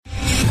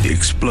The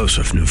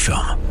explosive new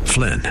film,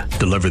 Flynn,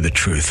 deliver the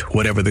truth,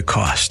 whatever the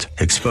cost,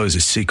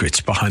 exposes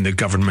secrets behind the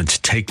government's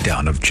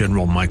takedown of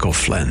General Michael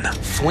Flynn.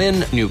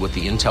 Flynn knew what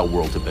the intel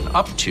world had been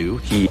up to.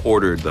 He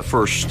ordered the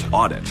first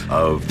audit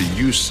of the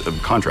use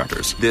of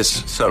contractors.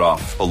 This set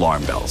off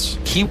alarm bells.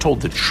 He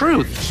told the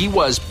truth. He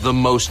was the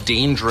most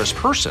dangerous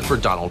person for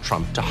Donald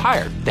Trump to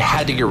hire. They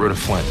had to get rid of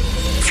Flynn.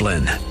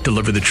 Flynn,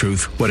 deliver the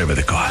truth, whatever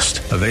the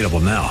cost. Available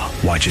now.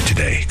 Watch it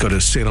today. Go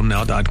to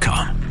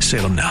salemnow.com.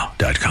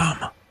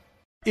 salemnow.com.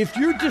 If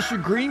you're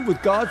disagreeing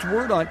with God's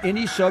word on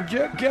any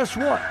subject, guess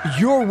what?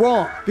 You're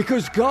wrong,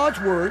 because God's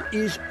word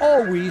is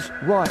always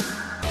right.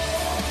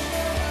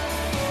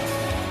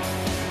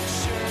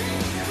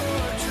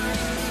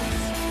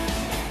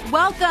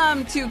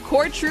 Welcome to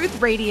Core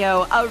Truth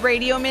Radio, a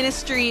radio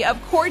ministry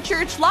of Core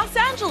Church Los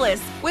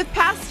Angeles with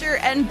pastor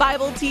and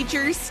Bible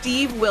teacher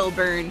Steve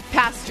Wilburn.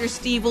 Pastor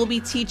Steve will be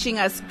teaching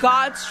us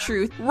God's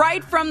truth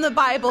right from the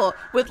Bible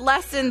with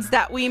lessons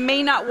that we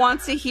may not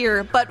want to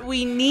hear, but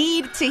we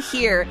need to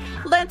hear.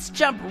 Let's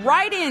jump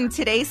right in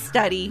today's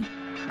study.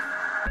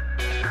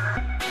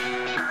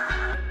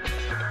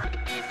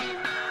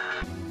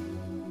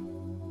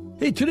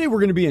 Hey, today we're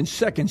going to be in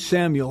 2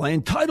 Samuel. I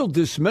entitled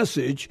this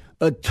message,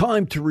 A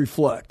Time to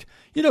Reflect.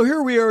 You know,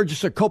 here we are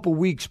just a couple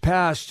weeks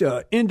past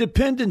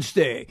Independence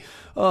Day,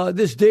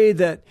 this day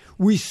that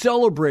we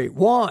celebrate.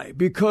 Why?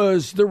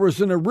 Because there was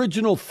an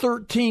original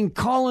 13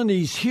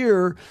 colonies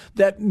here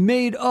that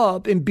made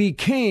up and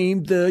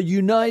became the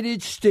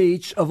United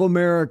States of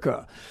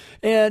America.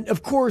 And,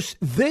 of course,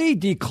 they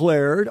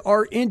declared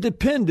our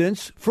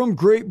independence from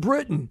Great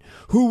Britain,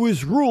 who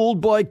was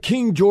ruled by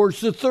King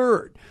George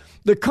III.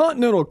 The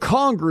Continental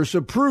Congress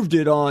approved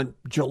it on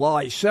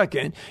July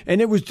 2nd,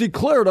 and it was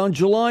declared on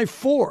July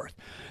 4th.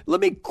 Let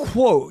me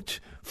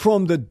quote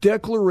from the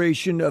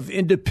Declaration of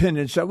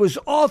Independence that was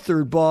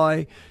authored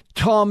by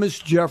Thomas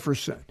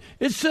Jefferson.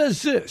 It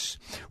says this: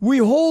 "We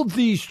hold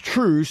these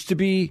truths to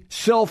be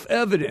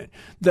self-evident,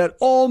 that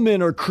all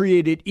men are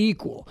created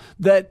equal,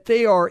 that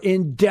they are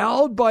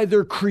endowed by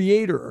their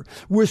Creator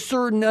with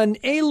certain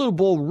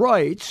unalienable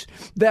rights,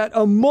 that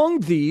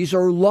among these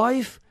are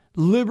life,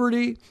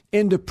 liberty,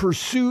 and the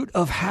pursuit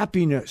of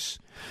happiness.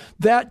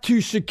 That to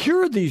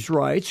secure these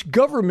rights,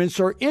 governments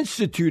are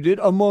instituted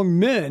among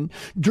men,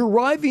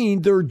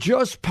 deriving their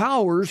just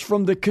powers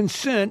from the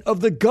consent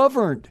of the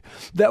governed.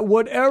 That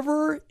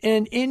whatever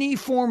and any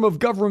form of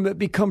government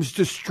becomes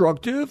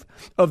destructive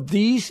of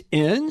these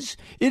ends,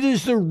 it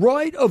is the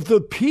right of the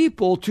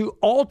people to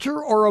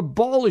alter or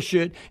abolish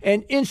it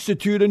and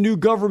institute a new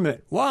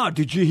government." Wow,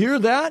 did you hear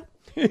that?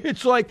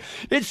 It's like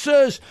it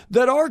says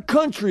that our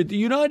country, the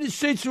United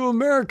States of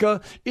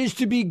America, is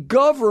to be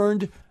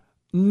governed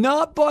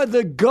not by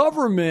the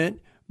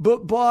government,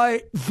 but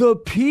by the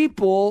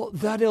people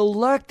that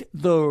elect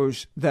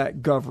those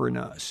that govern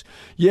us.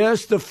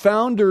 Yes, the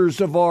founders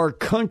of our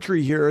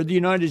country here, the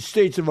United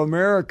States of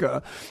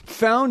America,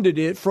 founded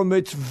it from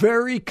its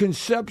very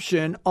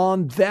conception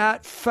on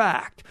that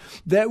fact,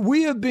 that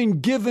we have been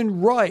given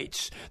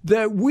rights,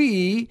 that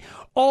we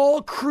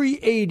all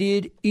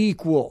created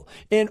equal,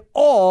 and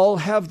all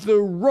have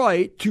the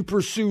right to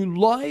pursue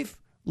life,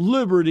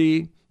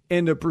 liberty,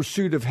 and the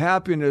pursuit of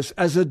happiness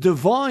as a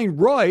divine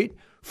right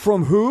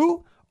from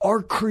who?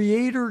 Our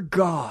Creator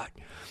God.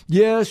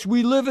 Yes,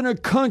 we live in a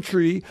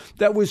country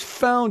that was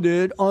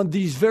founded on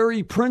these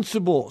very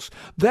principles.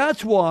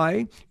 That's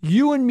why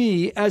you and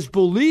me as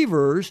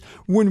believers,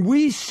 when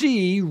we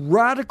see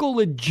radical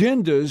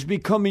agendas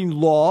becoming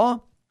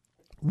law,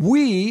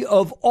 we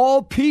of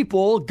all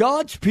people,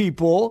 God's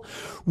people,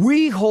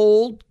 we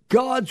hold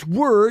God's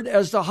word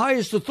as the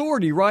highest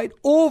authority, right,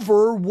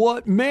 over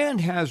what man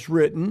has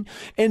written.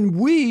 And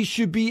we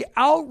should be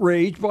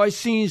outraged by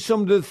seeing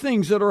some of the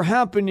things that are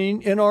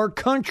happening in our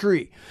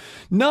country.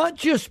 Not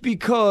just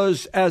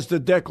because, as the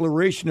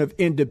Declaration of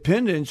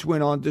Independence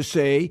went on to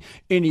say,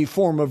 any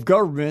form of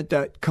government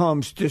that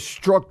comes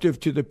destructive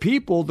to the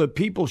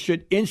people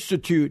should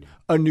institute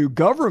a new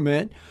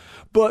government,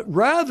 but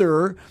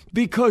rather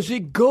because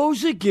it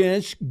goes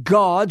against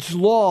God's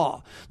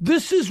law.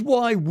 This is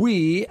why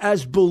we,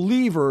 as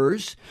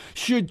believers,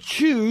 should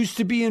choose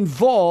to be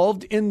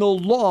involved in the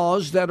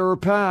laws that are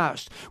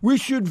passed. We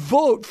should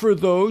vote for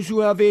those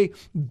who have a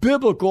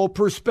biblical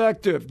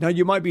perspective. Now,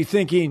 you might be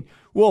thinking,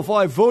 well, if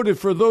I voted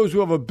for those who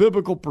have a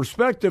biblical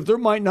perspective, there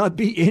might not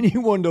be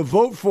anyone to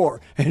vote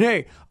for. And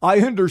hey,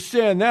 I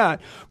understand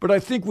that, but I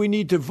think we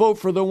need to vote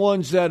for the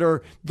ones that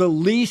are the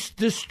least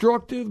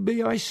destructive,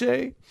 may I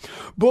say.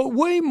 But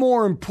way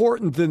more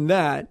important than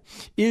that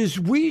is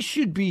we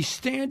should be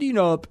standing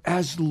up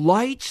as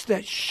lights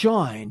that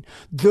shine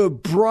the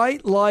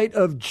bright light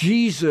of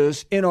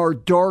Jesus in our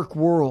dark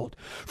world.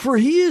 For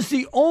he is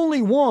the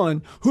only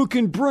one who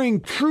can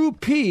bring true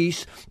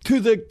peace to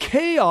the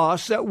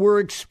chaos that we're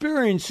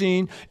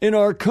experiencing in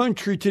our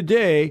country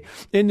today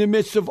in the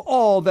midst of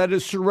all that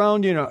is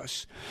surrounding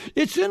us.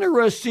 It's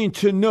interesting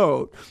to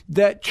note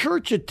that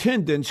church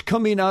attendance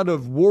coming out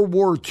of World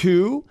War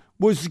II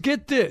was,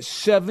 get this,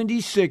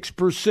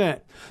 76%.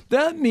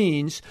 That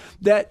means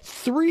that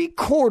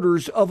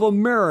 3/4 of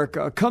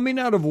America coming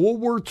out of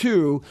World War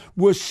II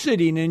was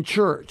sitting in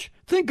church.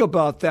 Think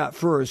about that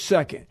for a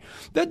second.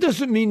 That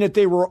doesn't mean that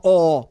they were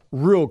all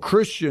real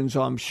Christians,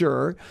 I'm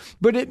sure,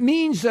 but it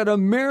means that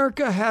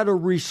America had a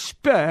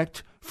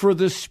respect for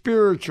the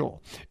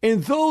spiritual.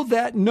 And though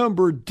that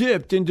number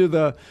dipped into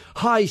the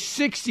high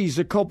 60s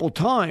a couple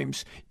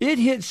times, it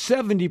hit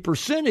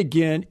 70%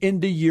 again in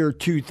the year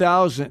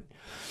 2000.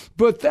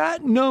 But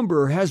that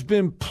number has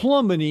been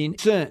plummeting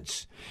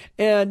since.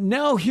 And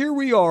now here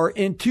we are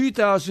in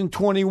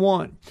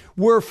 2021,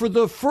 where for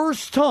the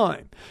first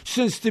time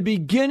since the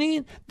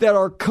beginning that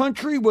our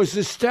country was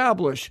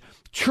established,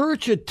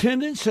 church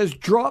attendance has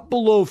dropped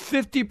below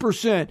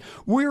 50%.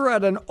 We're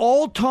at an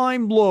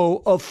all-time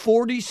low of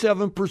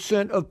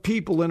 47% of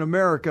people in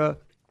America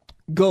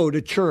go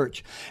to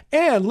church.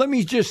 And let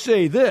me just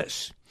say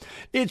this.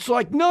 It's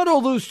like not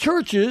all those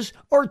churches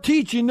are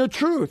teaching the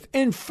truth.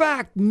 In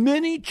fact,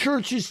 many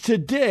churches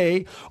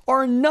today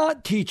are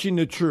not teaching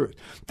the truth.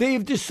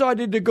 They've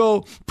decided to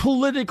go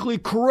politically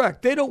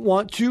correct. They don't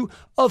want to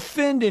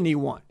offend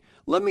anyone.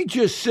 Let me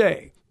just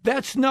say,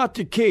 that's not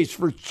the case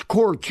for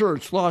Core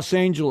Church Los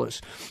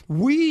Angeles.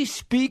 We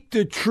speak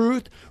the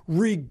truth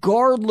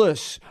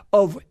regardless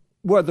of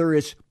whether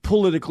it's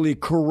politically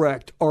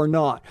correct or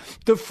not.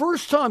 The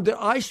first time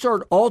that I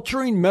start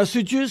altering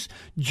messages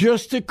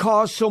just to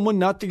cause someone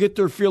not to get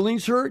their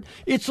feelings hurt,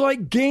 it's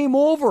like game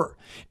over.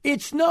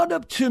 It's not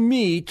up to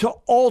me to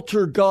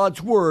alter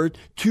God's word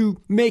to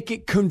make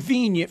it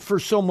convenient for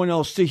someone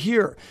else to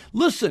hear.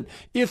 Listen,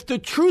 if the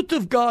truth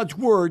of God's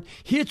word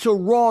hits a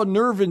raw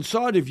nerve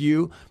inside of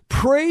you,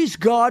 praise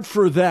God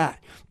for that,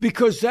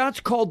 because that's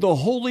called the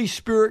Holy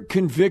Spirit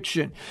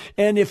conviction.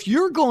 And if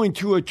you're going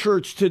to a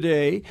church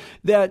today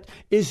that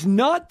is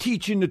not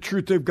teaching the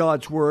truth of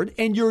God's word,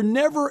 and you're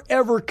never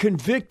ever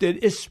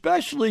convicted,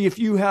 especially if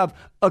you have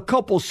a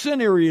couple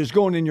sin areas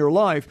going in your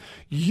life,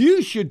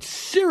 you should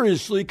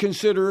seriously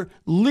consider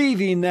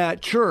leaving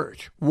that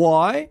church.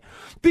 Why?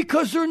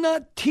 Because they're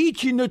not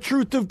teaching the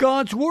truth of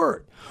God's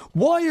word.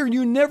 Why are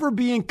you never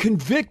being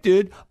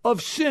convicted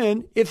of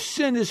sin if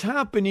sin is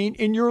happening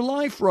in your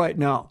life right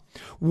now?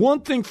 One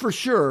thing for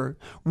sure,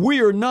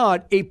 we are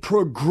not a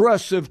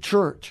progressive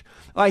church.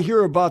 I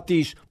hear about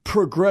these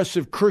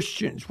progressive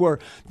Christians where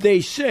they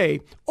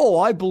say, oh,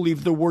 I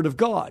believe the word of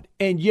God.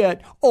 And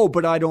yet, oh,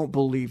 but I don't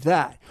believe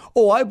that.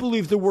 Oh, I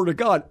believe the word of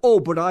God. Oh,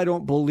 but I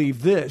don't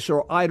believe this,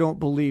 or I don't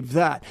believe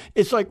that.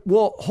 It's like,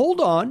 well,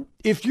 hold on.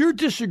 If you're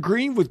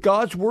disagreeing with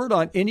God's word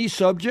on any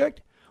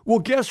subject, well,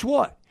 guess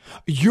what?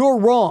 You're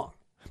wrong,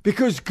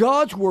 because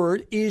God's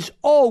word is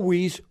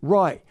always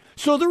right.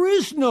 So there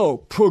is no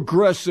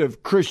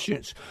progressive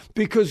Christians,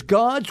 because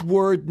God's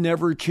word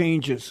never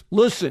changes.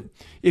 Listen,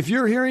 if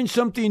you're hearing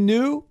something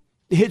new,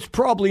 it's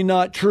probably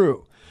not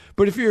true.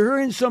 But if you're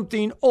hearing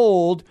something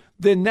old,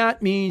 then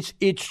that means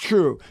it's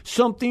true.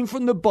 Something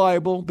from the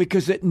Bible,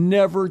 because it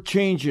never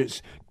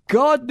changes.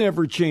 God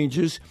never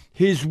changes.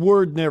 His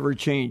word never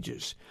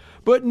changes.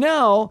 But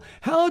now,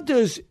 how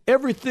does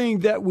everything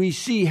that we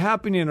see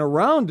happening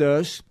around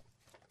us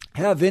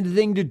have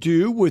anything to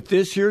do with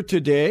this here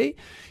today?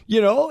 You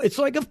know, it's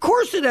like, of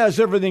course it has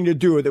everything to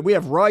do with it. We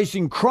have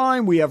rising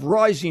crime. We have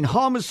rising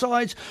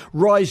homicides,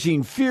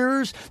 rising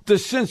fears, the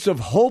sense of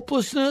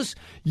hopelessness.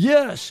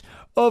 Yes,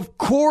 of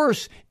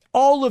course,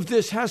 all of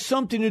this has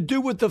something to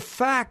do with the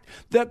fact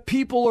that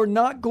people are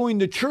not going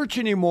to church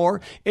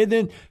anymore. And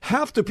then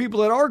half the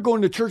people that are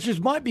going to churches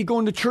might be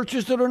going to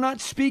churches that are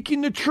not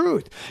speaking the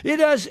truth. It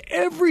has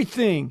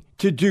everything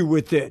to do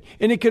with it.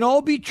 And it can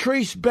all be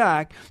traced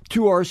back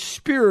to our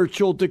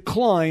spiritual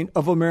decline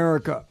of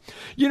America.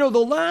 You know, the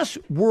last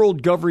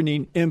world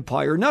governing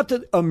empire, not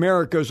that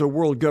America is a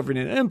world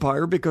governing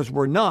empire, because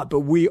we're not, but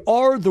we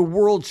are the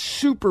world's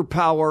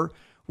superpower.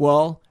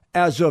 Well,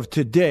 as of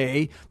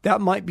today,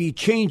 that might be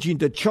changing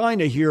to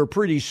China here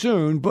pretty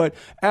soon, but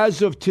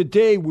as of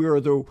today, we are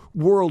the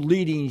world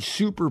leading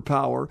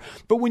superpower.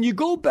 But when you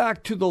go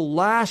back to the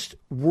last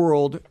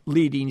world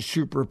leading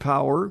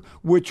superpower,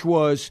 which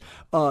was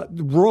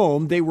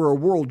Rome, they were a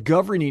world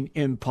governing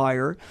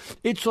empire.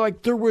 It's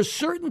like there were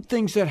certain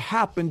things that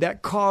happened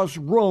that caused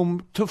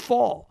Rome to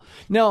fall.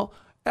 Now,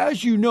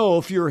 as you know,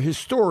 if you're a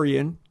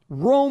historian,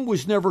 Rome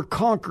was never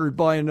conquered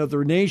by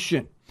another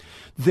nation.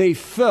 They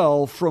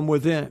fell from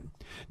within.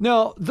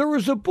 Now, there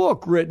was a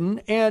book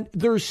written, and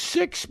there's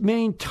 6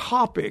 main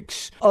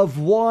topics of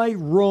why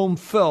Rome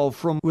fell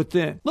from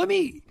within. Let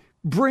me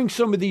bring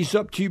some of these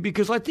up to you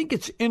because I think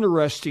it's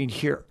interesting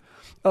here.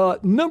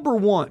 Number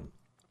 1,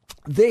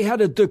 they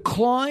had a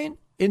decline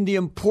in the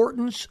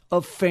importance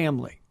of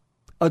family.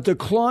 A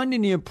decline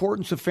in the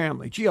importance of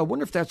family. Gee, I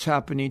wonder if that's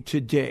happening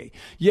today.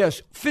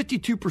 Yes,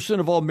 52%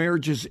 of all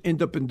marriages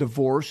end up in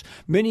divorce.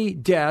 Many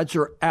dads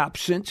are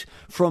absent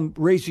from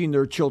raising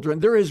their children.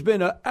 There has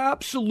been an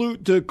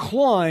absolute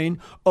decline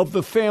of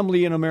the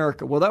family in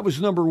America. Well, that was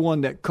number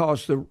 1 that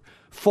caused the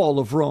fall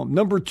of Rome.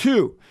 Number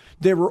 2,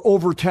 they were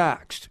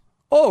overtaxed.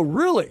 Oh,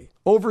 really?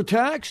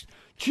 Overtaxed?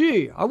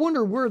 Gee, I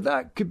wonder where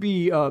that could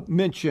be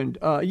mentioned.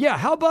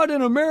 How about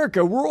in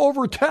America? We're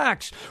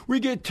overtaxed. We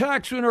get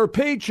taxed in our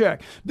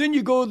paycheck. Then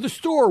you go to the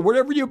store.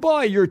 Whatever you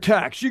buy, you're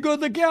taxed. You go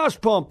to the gas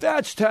pump.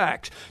 That's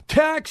tax.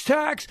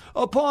 Tax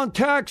upon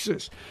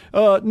taxes.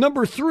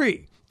 Number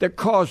 3 that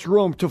caused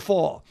Rome to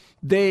fall.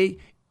 They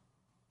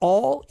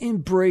all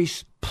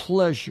embrace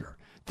pleasure.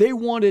 They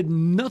wanted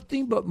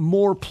nothing but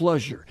more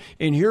pleasure.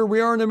 And here we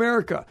are in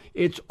America.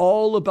 It's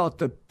all about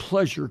the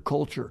pleasure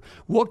culture.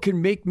 What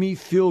can make me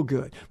feel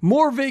good?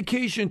 More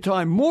vacation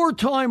time, more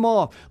time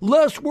off,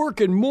 less work,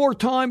 and more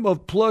time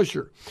of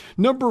pleasure.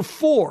 Number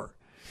 4,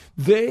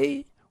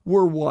 they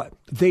were what?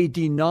 They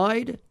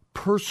denied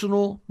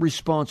personal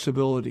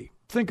responsibility.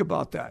 Think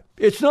about that.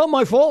 It's not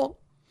my fault.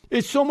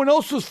 It's someone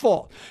else's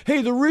fault.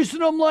 Hey, the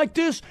reason I'm like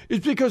this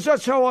is because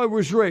that's how I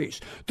was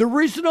raised. The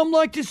reason I'm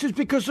like this is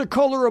because of the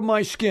color of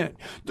my skin.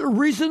 The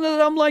reason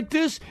that I'm like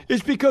this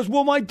is because,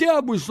 well, my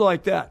dad was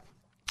like that.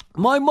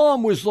 My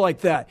mom was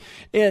like that.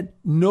 And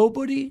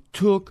nobody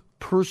took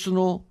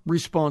personal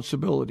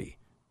responsibility.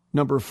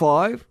 Number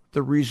 5,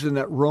 the reason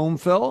that Rome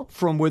fell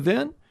from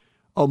within,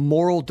 a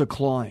moral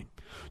decline.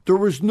 There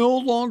was no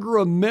longer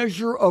a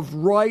measure of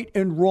right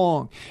and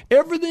wrong.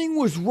 Everything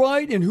was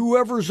right in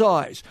whoever's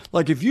eyes.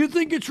 Like if you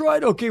think it's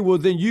right, okay, well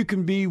then you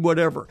can be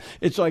whatever.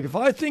 It's like if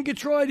I think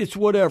it's right, it's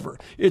whatever.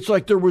 It's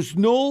like there was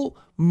no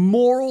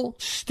moral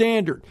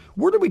standard.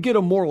 Where do we get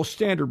a moral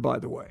standard, by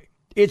the way?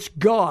 It's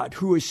God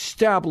who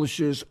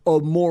establishes a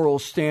moral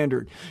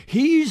standard.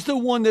 He's the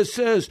one that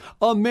says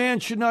a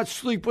man should not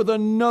sleep with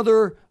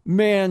another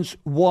man's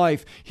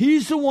wife.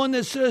 He's the one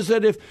that says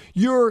that if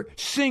you're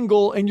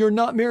single and you're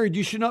not married,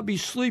 you should not be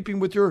sleeping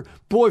with your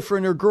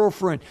boyfriend or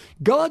girlfriend.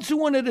 God's the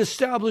one that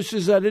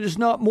establishes that it is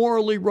not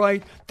morally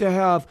right to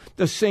have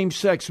the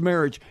same-sex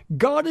marriage.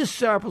 God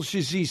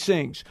establishes these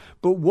things.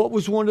 But what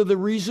was one of the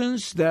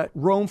reasons that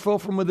Rome fell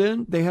from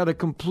within? They had a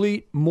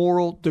complete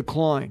moral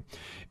decline.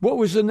 What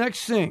was the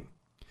next thing?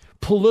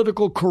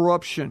 Political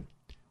corruption.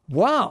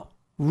 Wow,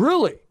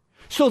 really?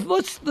 So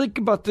let's think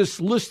about this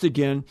list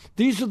again.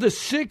 These are the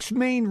 6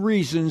 main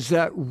reasons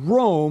that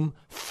Rome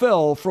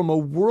fell from a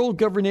world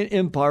governing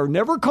empire,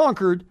 never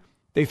conquered.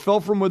 They fell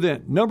from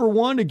within. Number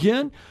 1,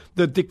 again,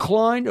 the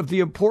decline of the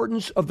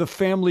importance of the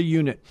family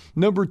unit.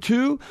 Number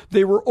 2,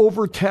 they were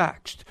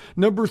overtaxed.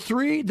 Number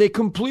 3, they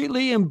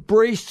completely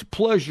embraced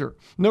pleasure.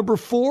 Number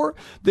 4,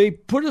 they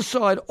put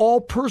aside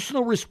all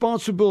personal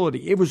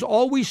responsibility. It was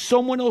always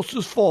someone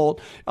else's fault.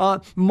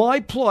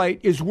 My plight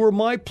is where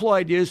my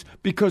plight is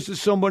because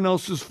it's someone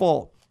else's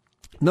fault.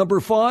 Number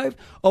 5,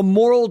 a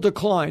moral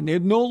decline. They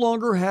no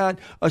longer had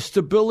a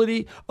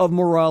stability of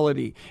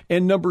morality.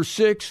 And number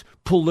 6,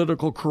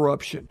 political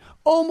corruption.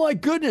 Oh my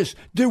goodness,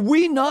 did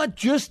we not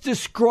just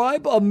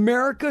describe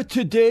America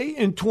today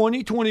in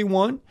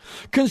 2021?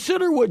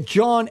 Consider what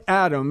John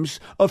Adams,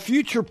 a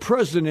future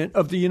president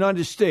of the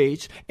United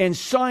States and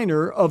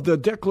signer of the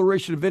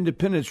Declaration of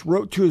Independence,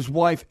 wrote to his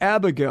wife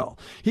Abigail.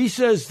 He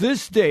says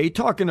this day,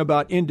 talking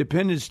about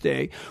Independence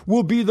Day,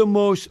 will be the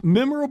most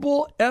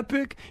memorable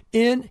epic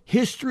in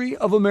history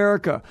of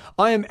America.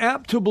 I am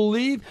apt to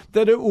believe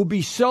that it will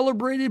be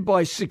celebrated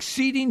by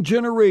succeeding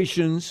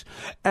generations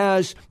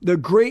as the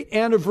great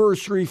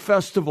anniversary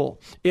festival.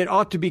 It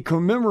ought to be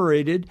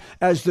commemorated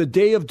as the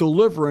day of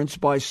deliverance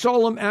by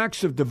solemn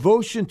acts of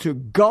devotion to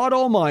God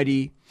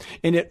Almighty,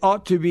 and it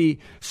ought to be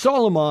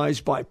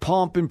solemnized by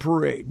pomp and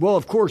parade. Well,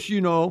 of course,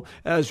 you know,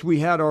 as we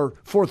had our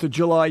 4th of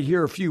July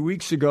here a few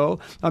weeks ago,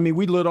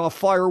 we lit off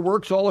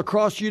fireworks all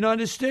across the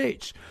United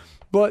States.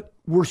 But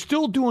we're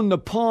still doing the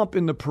pomp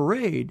and the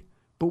parade,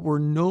 but we're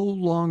no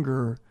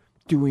longer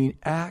doing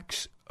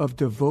acts of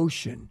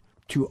devotion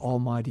to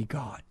Almighty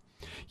God.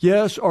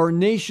 Yes, our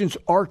nation's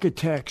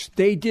architects,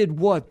 they did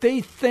what?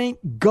 They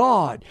thanked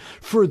God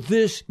for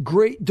this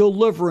great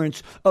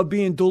deliverance of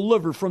being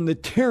delivered from the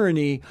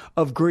tyranny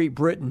of Great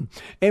Britain.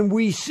 And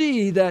we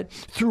see that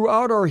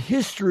throughout our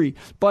history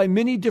by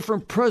many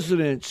different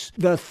presidents,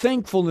 the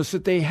thankfulness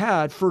that they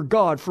had for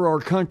God, for our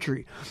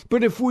country.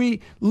 But if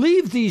we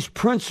leave these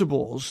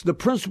principles, the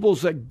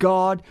principles that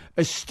God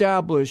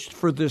established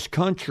for this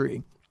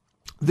country,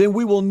 then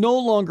we will no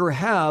longer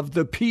have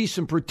the peace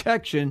and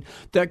protection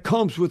that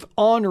comes with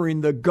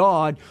honoring the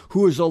God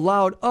who has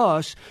allowed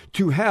us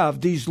to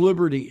have these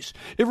liberties.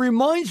 It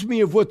reminds me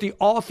of what the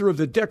author of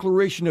the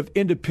Declaration of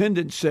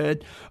Independence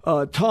said,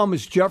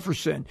 Thomas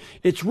Jefferson.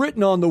 It's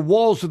written on the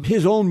walls of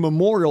his own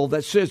memorial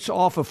that sits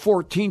off of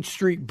 14th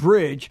Street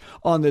Bridge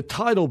on the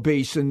tidal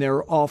basin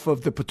there off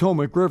of the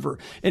Potomac River.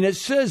 And it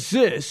says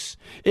this,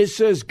 it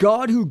says,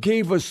 God who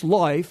gave us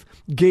life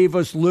gave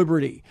us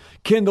liberty.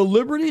 Can the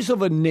liberties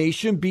of a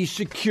nation be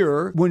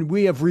secure when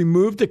we have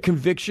removed the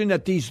conviction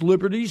that these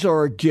liberties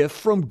are a gift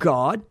from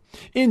God?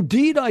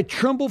 Indeed, I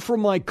tremble for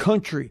my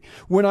country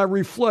when I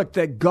reflect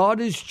that God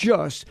is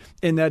just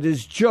and that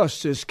his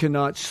justice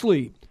cannot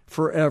sleep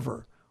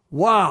forever.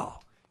 Wow.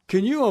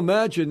 Can you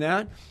imagine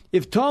that?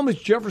 If Thomas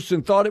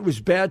Jefferson thought it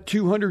was bad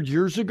 200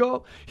 years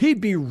ago,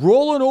 he'd be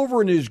rolling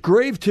over in his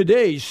grave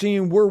today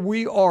seeing where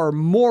we are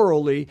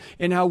morally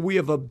and how we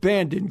have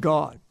abandoned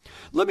God.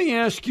 Let me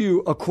ask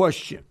you a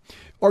question.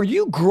 Are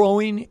you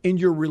growing in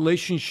your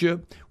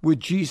relationship with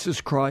Jesus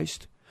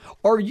Christ?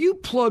 Are you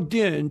plugged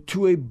in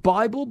to a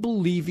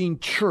Bible-believing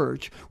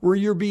church where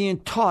you're being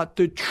taught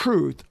the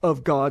truth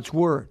of God's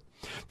Word?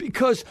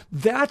 Because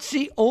that's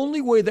the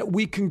only way that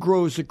we can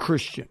grow as a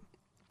Christian.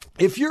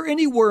 If you're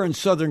anywhere in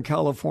Southern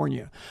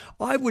California,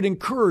 I would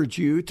encourage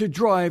you to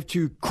drive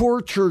to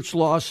Core Church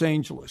Los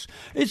Angeles.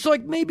 It's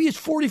like maybe it's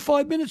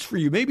 45 minutes for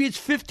you, maybe it's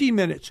 50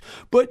 minutes,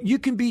 but you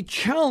can be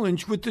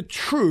challenged with the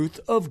truth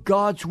of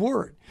God's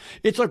Word.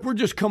 It's like we're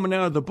just coming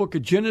out of the book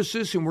of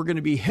Genesis and we're going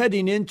to be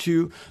heading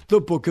into the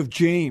book of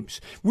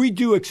James. We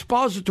do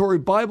expository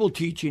Bible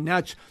teaching.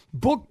 That's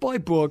book by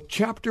book,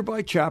 chapter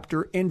by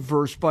chapter, and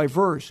verse by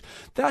verse.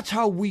 That's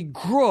how we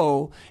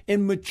grow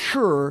and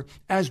mature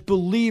as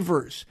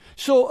believers.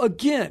 So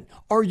again,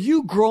 are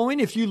you growing?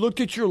 If you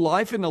looked at your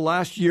life in the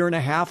last year and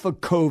a half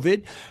of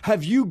COVID,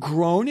 have you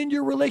grown in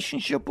your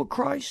relationship with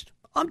Christ?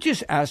 I'm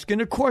just asking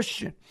a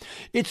question.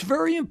 It's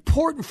very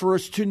important for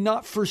us to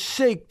not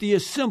forsake the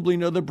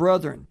assembling of the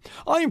brethren.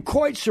 I am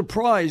quite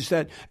surprised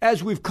that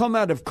as we've come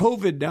out of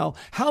COVID now,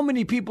 how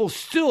many people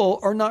still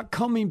are not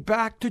coming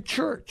back to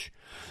church.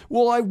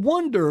 Well, I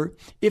wonder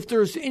if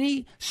there's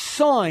any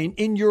sign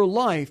in your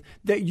life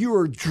that you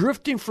are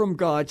drifting from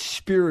God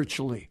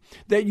spiritually,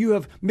 that you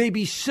have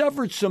maybe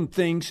severed some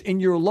things in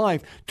your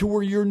life to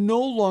where you're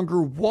no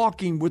longer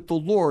walking with the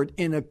Lord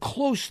in a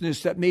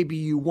closeness that maybe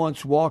you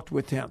once walked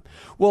with Him.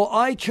 Well,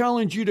 I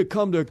challenge you to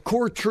come to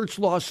Core Church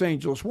Los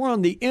Angeles. We're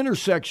on the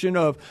intersection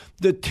of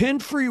the 10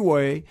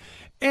 freeway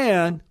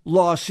and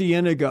La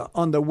Cienega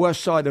on the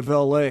west side of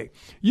LA.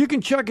 You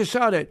can check us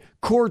out at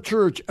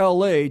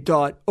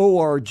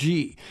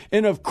corechurchla.org.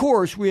 And of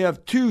course, we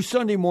have 2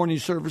 Sunday morning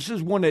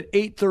services, one at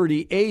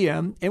 8:30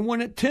 a.m. and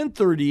one at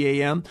 10:30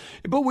 a.m.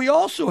 But we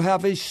also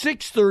have a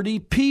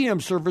 6:30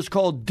 p.m. service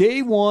called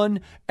Day One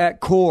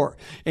at Core.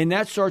 And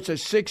that starts at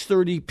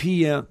 6:30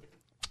 p.m.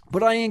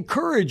 But I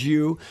encourage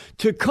you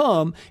to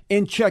come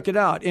and check it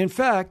out. In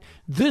fact,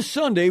 this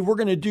Sunday, we're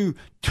going to do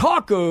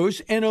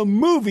tacos and a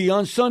movie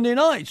on Sunday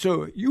night.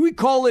 So we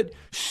call it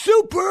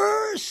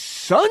Super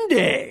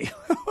Sunday.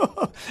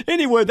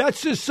 Anyway,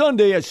 that's this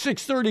Sunday at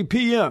 6:30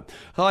 p.m.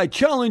 I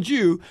challenge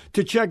you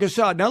to check us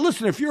out. Now,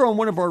 listen, if you're on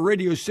one of our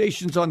radio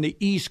stations on the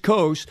East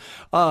Coast,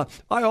 I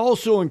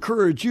also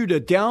encourage you to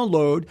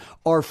download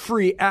our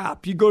free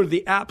app. You go to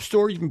the App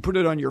Store. You can put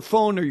it on your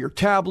phone or your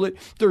tablet.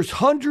 There's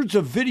hundreds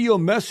of video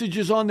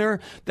messages on there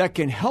that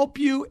can help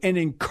you and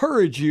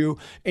encourage you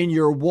in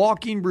your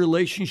walking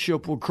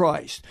relationship with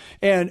Christ.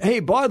 And hey,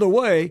 by the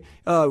way,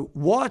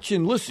 watch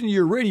and listen to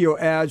your radio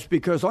ads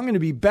because I'm going to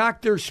be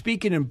back there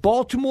speaking in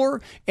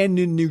Baltimore and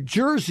in New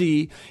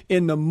Jersey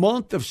in the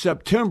month of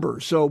September.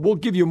 So we'll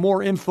give you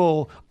more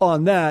info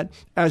on that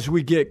as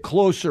we get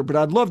closer. But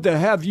I'd love to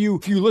have you,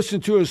 if you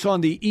listen to us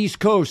on the East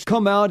Coast,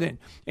 come out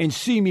and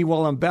see me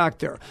while I'm back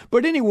there.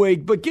 But anyway,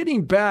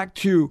 getting back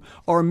to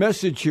our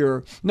message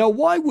here. Now,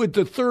 why would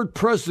the third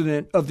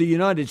president of the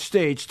United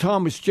States,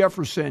 Thomas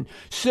Jefferson,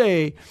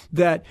 say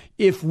that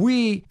if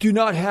we do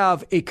not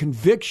have a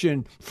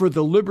conviction for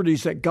the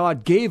liberties that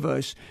God gave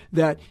us,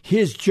 that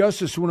His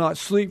justice will not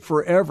sleep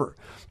forever?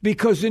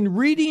 Because in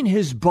reading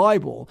his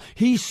Bible,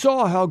 he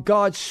saw how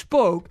God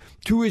spoke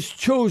to His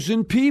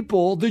chosen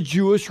people, the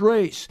Jewish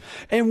race.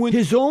 And when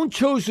His own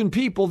chosen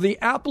people, the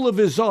apple of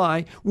His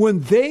eye,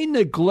 when they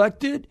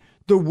neglected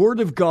the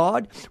Word of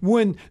God,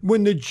 when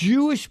the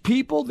Jewish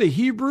people, the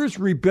Hebrews,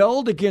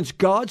 rebelled against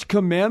God's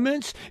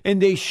commandments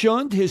and they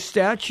shunned His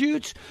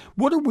statutes,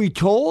 what are we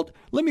told?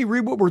 Let me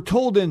read what we're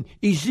told in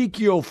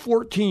Ezekiel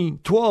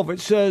 14:12. It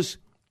says,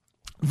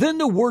 "Then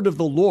the word of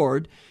the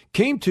Lord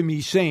came to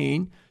me,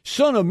 saying,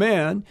 Son of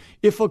man,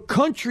 if a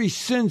country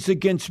sins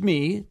against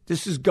me,"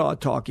 this is God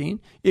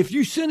talking, "if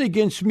you sin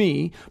against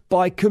me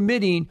by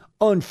committing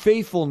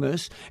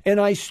unfaithfulness,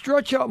 and I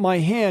stretch out my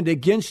hand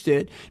against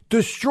it,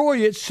 destroy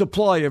its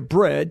supply of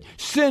bread,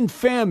 send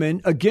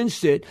famine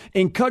against it,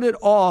 and cut it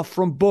off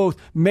from both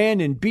man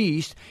and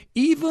beast,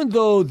 even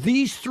though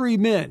these 3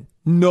 men,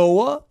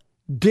 Noah,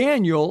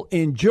 Daniel,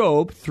 and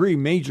Job, 3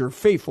 major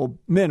faithful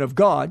men of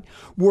God,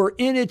 were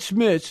in its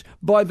midst,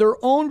 by their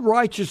own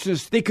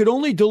righteousness they could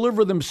only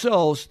deliver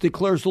themselves,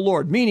 declares the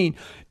Lord." Meaning,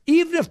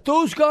 even if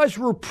those guys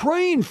were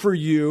praying for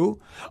you,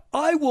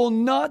 I will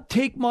not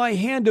take my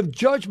hand of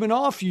judgment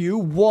off you.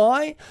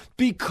 Why?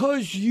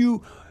 Because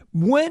you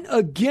went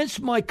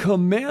against my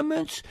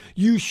commandments,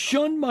 you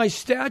shunned my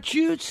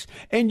statutes,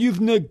 and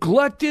you've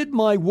neglected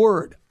my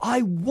word.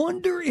 I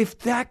wonder if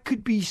that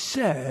could be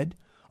said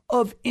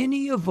of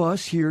any of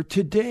us here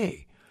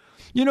today.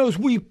 You know, as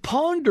we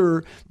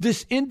ponder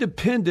this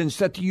independence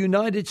that the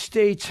United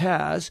States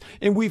has,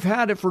 and we've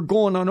had it for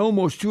going on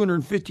almost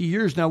 250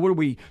 years now, what are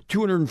we,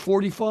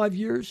 245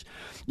 years?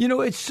 You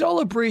know, it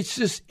celebrates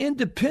this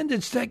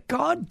independence that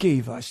God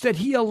gave us, that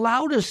He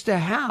allowed us to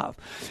have.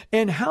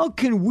 And how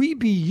can we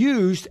be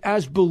used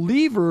as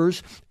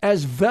believers,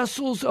 as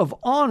vessels of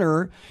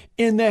honor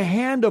in the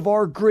hand of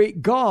our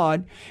great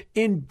God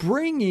in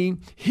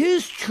bringing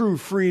His true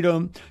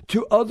freedom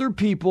to other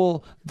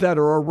people that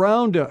are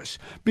around us?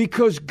 Because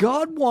because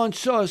God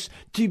wants us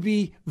to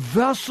be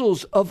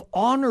vessels of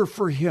honor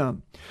for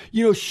him,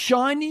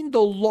 shining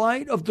the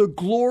light of the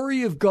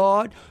glory of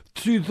God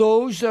to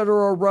those that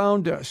are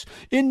around us.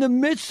 In the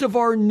midst of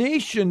our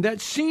nation that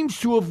seems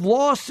to have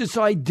lost its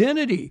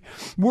identity,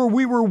 where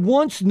we were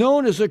once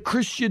known as a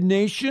Christian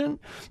nation,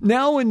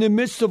 now in the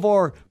midst of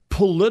our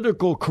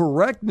political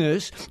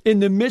correctness, in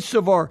the midst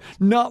of our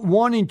not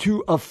wanting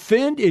to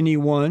offend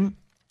anyone,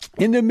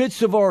 in the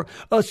midst of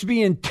us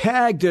being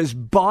tagged as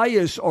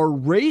biased or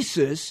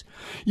racist,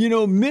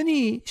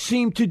 many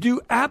seem to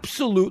do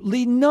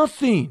absolutely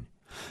nothing.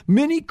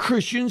 Many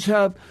Christians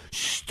have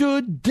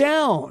stood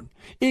down,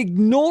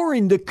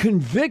 ignoring the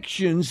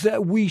convictions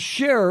that we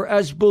share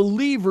as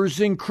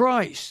believers in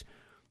Christ.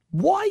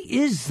 Why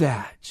is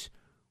that?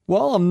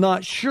 Well, I'm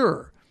not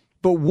sure.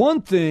 But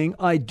one thing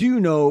I do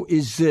know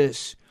is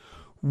this: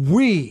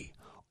 we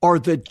are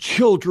the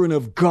children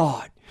of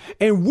God,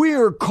 and we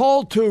are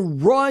called to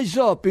rise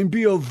up and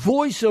be a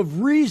voice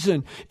of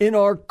reason in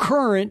our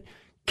current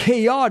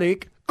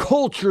chaotic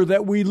culture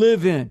that we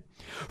live in.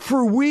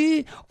 For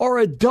we are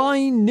a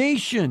dying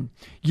nation.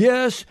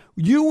 Yes,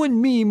 you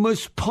and me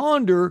must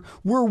ponder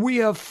where we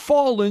have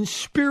fallen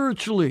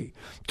spiritually.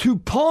 To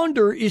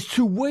ponder is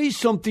to weigh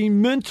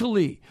something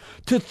mentally,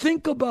 to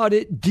think about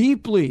it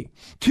deeply,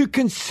 to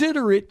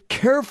consider it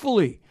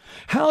carefully.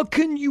 How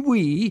can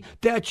we,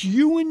 that's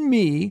you and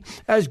me,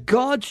 as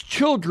God's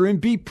children,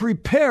 be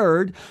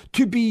prepared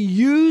to be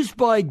used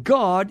by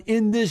God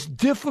in this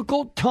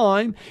difficult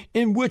time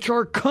in which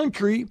our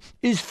country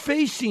is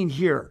facing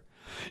here?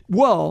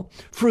 Well,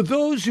 for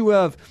those who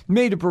have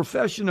made a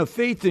profession of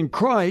faith in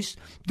Christ,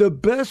 the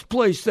best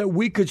place that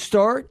we could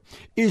start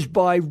is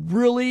by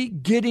really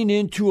getting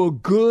into a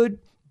good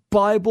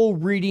Bible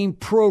reading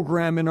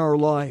program in our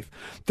life.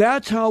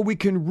 That's how we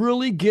can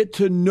really get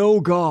to know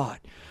God.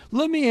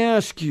 Let me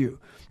ask you,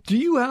 do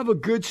you have a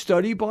good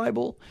study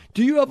Bible?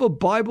 Do you have a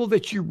Bible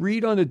that you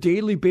read on a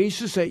daily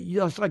basis that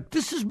it's like,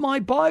 this is my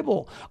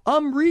Bible.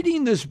 I'm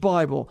reading this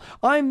Bible.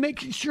 I'm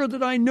making sure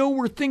that I know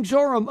where things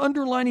are. I'm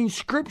underlining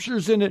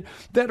scriptures in it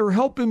that are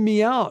helping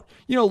me out.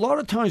 A lot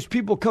of times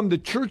people come to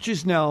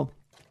churches now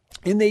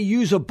and they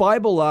use a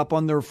Bible app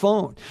on their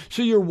phone.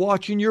 So you're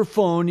watching your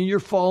phone and you're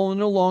following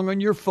along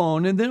on your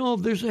phone. And then,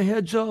 there's a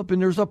heads up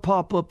and there's a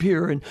pop up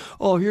here. And,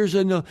 here's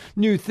a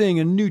new thing,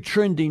 a new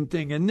trending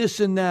thing and this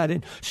and that.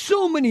 And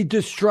so many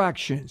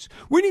distractions.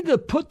 We need to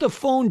put the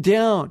phone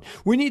down.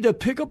 We need to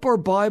pick up our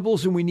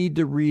Bibles and we need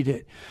to read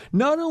it.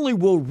 Not only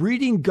will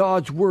reading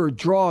God's word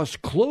draw us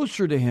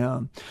closer to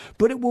him,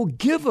 but it will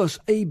give us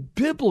a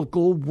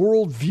biblical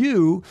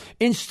worldview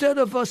instead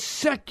of a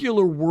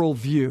secular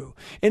worldview.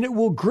 And it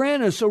will grant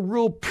us a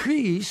real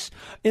peace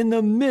in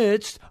the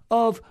midst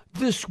of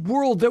this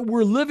world that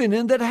we're living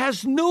in that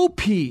has no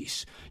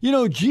peace.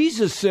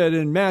 Jesus said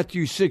in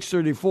Matthew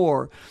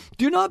 6:34,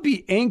 do not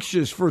be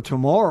anxious for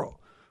tomorrow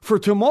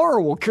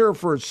will care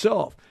for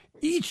itself.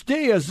 Each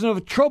day has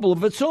enough trouble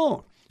of its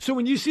own. So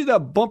when you see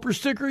that bumper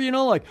sticker,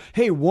 like,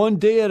 hey, one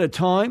day at a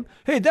time,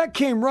 hey, that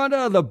came right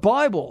out of the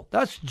Bible.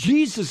 That's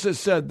Jesus that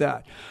said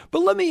that.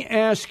 But let me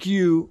ask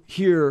you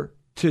here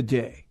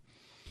today,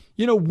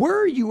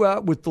 where are you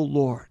at with the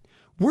Lord?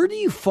 Where do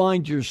you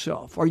find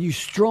yourself? Are you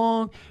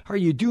strong? Are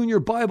you doing your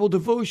Bible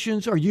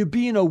devotions? Are you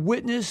being a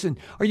witness? And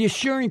are you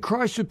sharing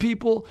Christ with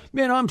people?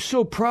 Man, I'm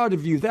so proud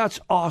of you. That's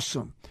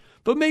awesome.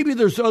 But maybe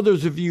there's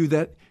others of you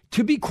that,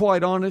 to be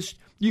quite honest,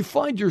 you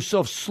find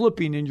yourself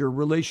slipping in your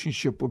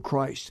relationship with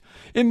Christ.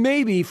 And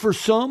maybe for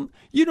some,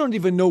 you don't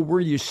even know where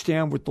you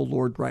stand with the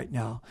Lord right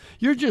now.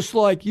 You're just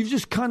like, you've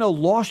just kind of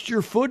lost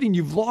your footing.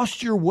 You've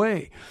lost your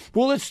way.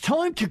 Well, it's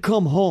time to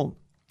come home.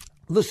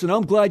 Listen,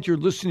 I'm glad you're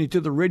listening to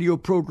the radio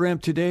program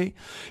today.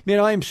 Man,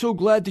 I am so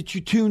glad that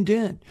you tuned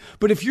in.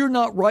 But if you're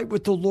not right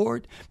with the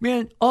Lord,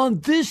 man,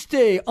 on this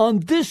day, on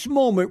this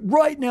moment,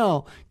 right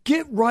now,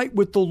 get right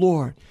with the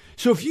Lord.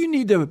 So if you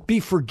need to be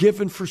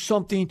forgiven for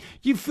something,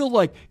 you feel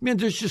like, man,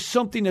 there's just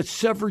something that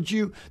severed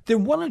you,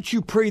 then why don't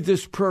you pray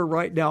this prayer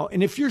right now?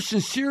 And if you're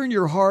sincere in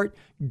your heart,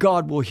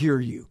 God will hear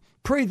you.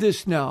 Pray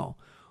this now.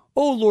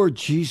 Oh, Lord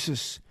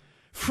Jesus,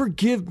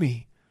 forgive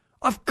me.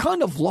 I've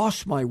kind of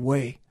lost my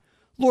way.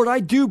 Lord, I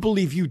do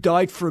believe you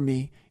died for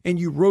me and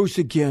you rose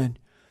again,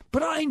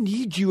 but I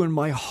need you in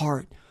my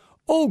heart.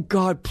 Oh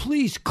God,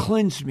 please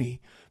cleanse me.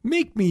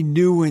 Make me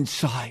new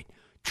inside.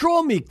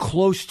 Draw me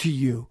close to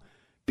you.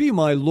 Be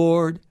my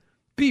Lord,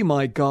 be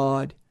my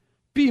God,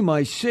 be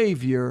my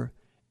Savior,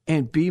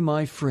 and be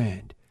my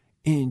friend.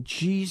 In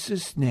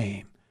Jesus'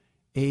 name,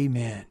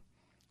 amen.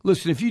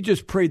 Listen, if you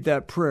just prayed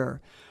that prayer,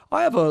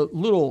 I have a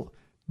little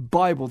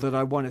Bible that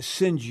I want to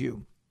send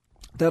you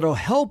that'll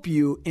help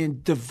you in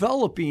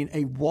developing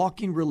a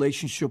walking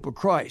relationship with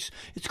Christ.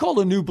 It's called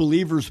a New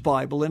Believer's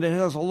Bible, and it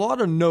has a lot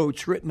of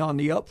notes written on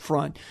the up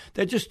front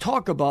that just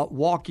talk about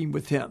walking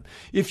with him.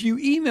 If you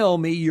email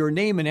me your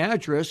name and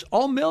address,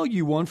 I'll mail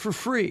you one for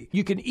free.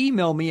 You can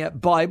email me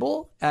at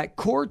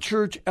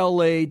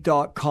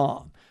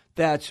bible@corechurchla.com.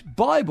 That's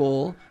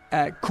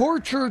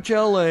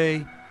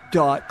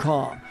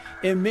bible@corechurchla.com.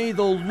 And may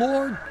the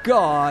Lord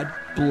God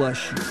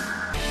bless you.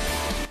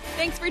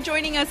 Thanks for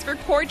joining us for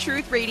Core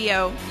Truth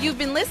Radio. You've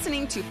been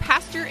listening to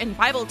pastor and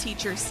Bible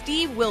teacher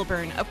Steve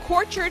Wilburn of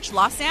Core Church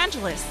Los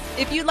Angeles.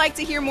 If you'd like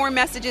to hear more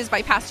messages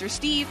by Pastor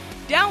Steve,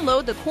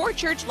 download the Core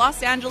Church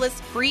Los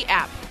Angeles free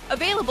app,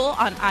 available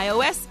on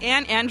iOS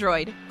and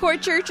Android. Core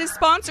Church is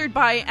sponsored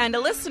by and a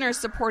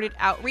listener-supported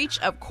outreach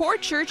of Core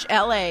Church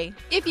LA.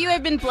 If you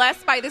have been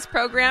blessed by this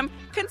program,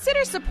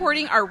 consider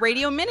supporting our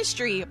radio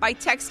ministry by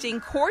texting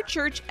Core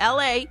Church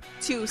LA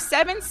to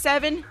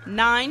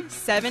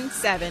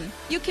 77977.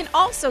 You can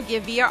also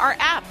give via our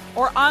app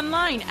or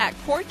online at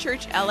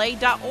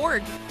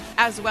corechurchla.org,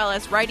 as well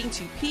as writing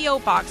to P.O.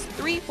 Box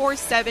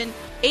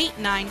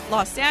 34789,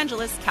 Los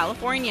Angeles,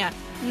 California,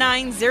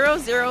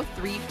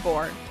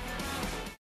 90034.